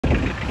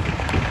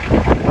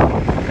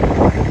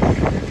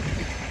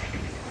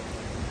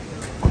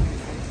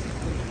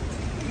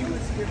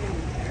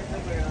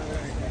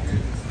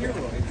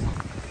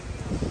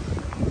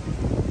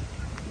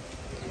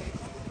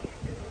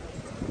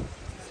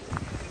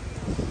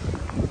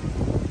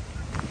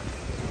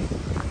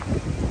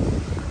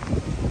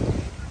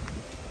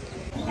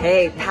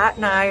Hey, Pat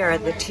and I are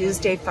at the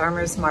Tuesday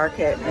Farmers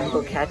Market in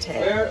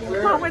Boquete.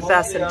 Come on with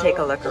us and take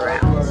a look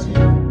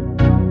around.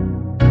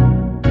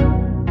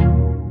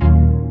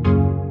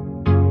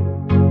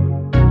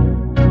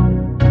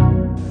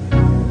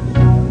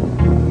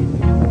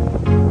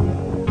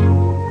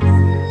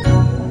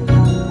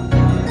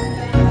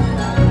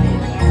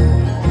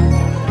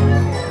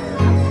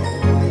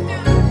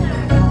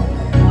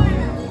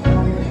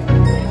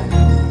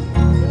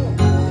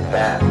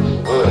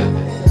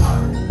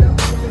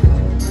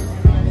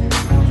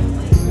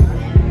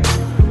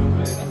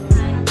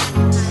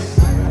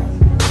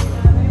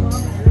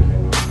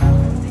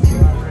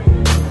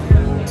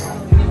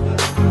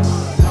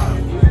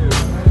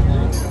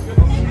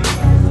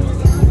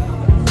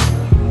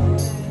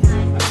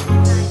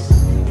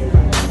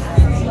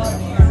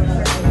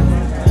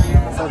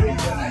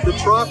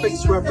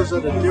 Tropics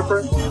represent a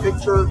different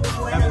picture,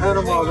 and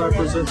Panama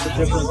represents a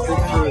different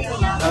picture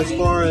as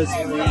far as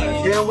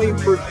can we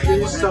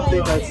produce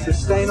something that's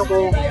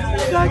sustainable,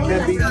 that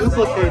can be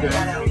duplicated.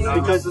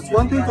 Because it's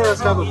one thing for us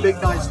to have a big,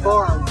 nice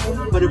farm,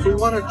 but if we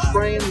want to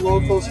train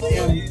locals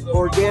in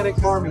organic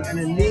farming, and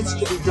it needs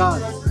to be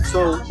done.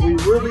 So we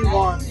really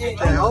want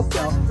to help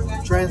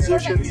them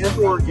transition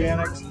into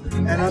organics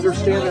and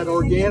understand that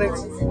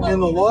organics in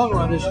the long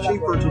run is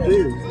cheaper to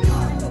do.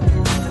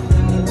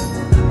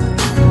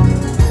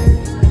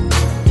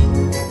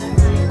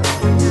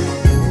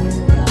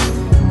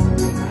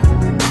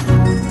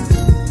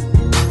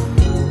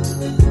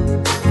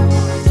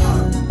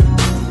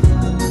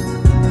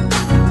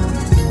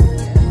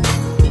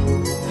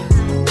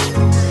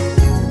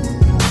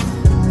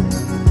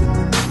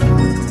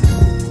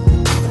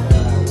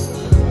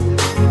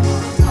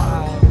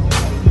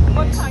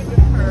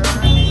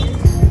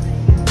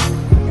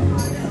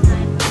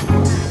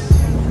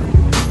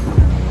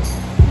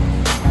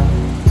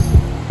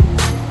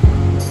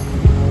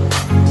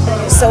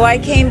 So I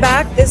came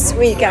back this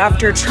week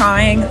after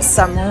trying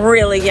some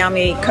really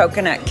yummy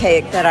coconut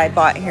cake that I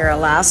bought here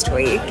last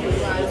week.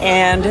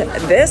 And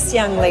this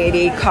young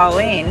lady,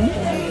 Colleen,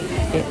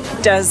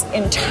 does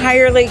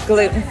entirely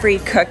gluten-free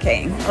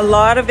cooking. A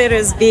lot of it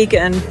is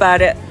vegan,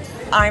 but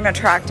I'm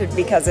attracted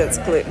because it's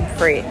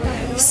gluten-free.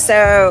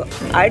 So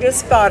I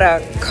just bought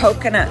a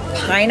coconut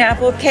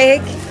pineapple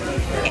cake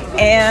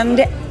and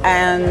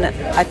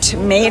a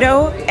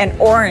tomato and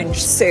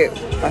orange soup.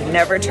 I've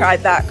never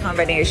tried that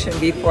combination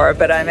before,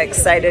 but I'm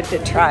excited to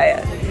try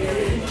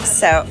it.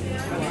 So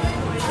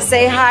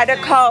say hi to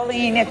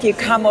Colleen if you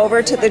come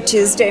over to the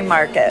Tuesday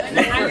market.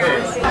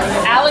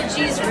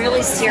 Allergies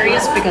really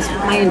serious because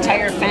my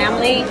entire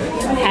family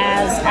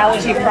has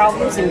allergy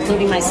problems,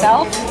 including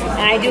myself. And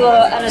I do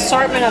an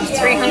assortment of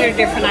 300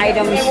 different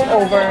items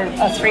over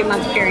a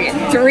 3-month period.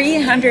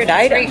 300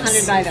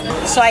 items? 300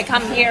 items. So I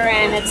come here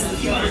and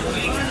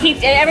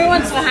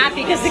everyone's so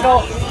happy because they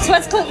go, so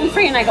it's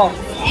gluten-free? And I go,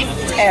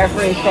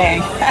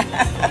 everything.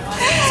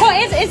 So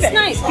it's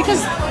nice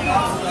because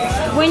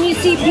when you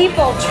see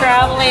people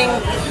traveling,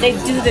 they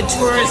do the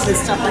tours and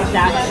stuff like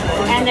that,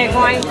 and they're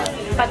going,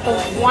 but the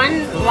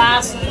one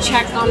last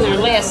check on their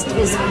list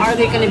is, are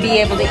they going to be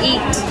able to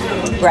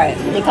eat? Right.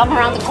 They come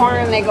around the corner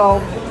and they go,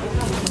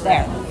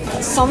 there.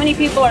 So many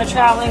people are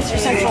traveling through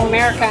Central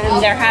America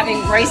and they're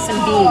having rice and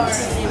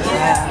beans.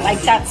 Yeah.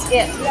 Like that's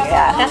it.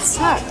 Yeah. That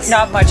sucks.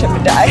 Not much of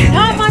a diet.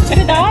 Not much of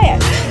a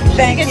diet.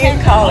 Thank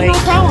you, Colleen. No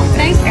problem.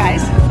 Thanks,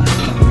 guys.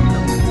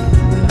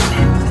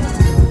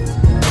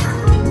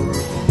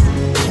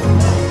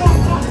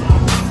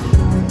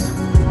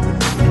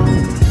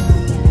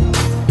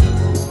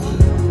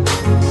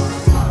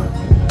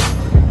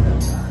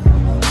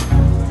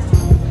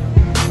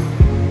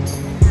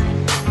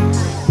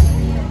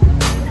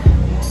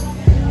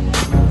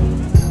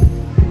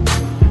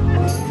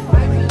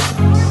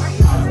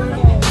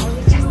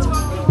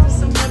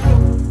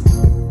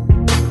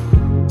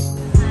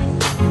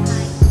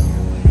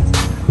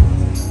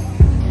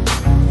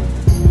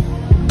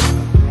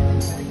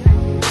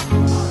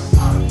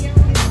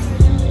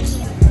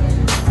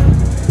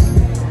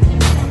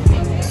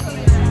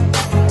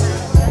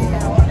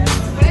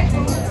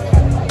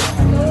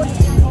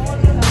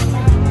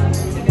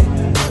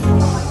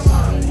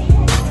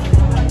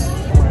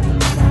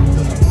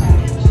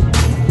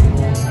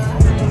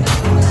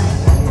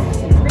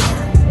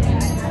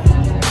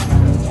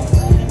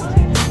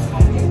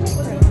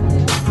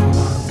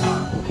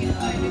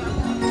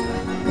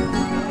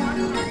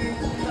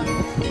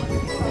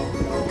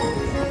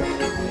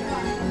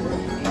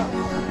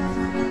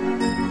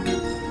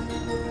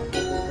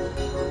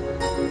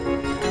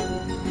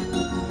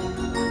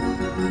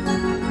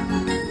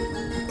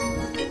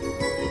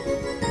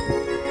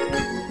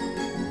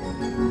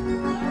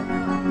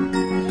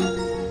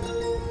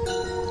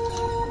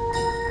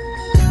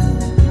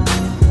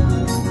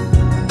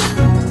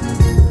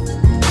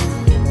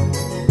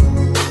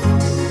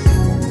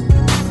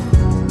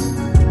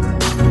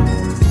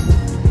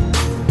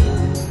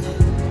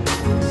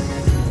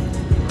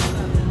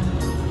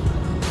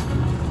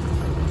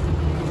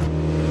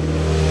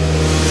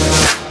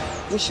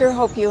 sure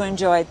hope you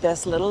enjoyed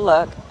this little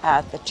look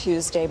at the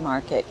Tuesday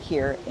market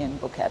here in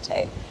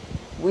Boquete.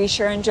 We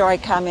sure enjoy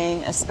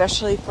coming,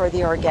 especially for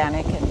the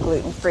organic and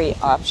gluten-free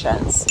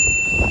options.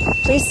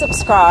 Please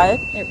subscribe.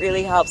 It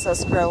really helps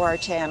us grow our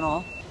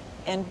channel.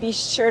 And be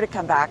sure to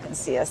come back and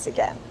see us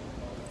again.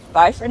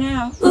 Bye for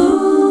now.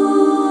 Ooh.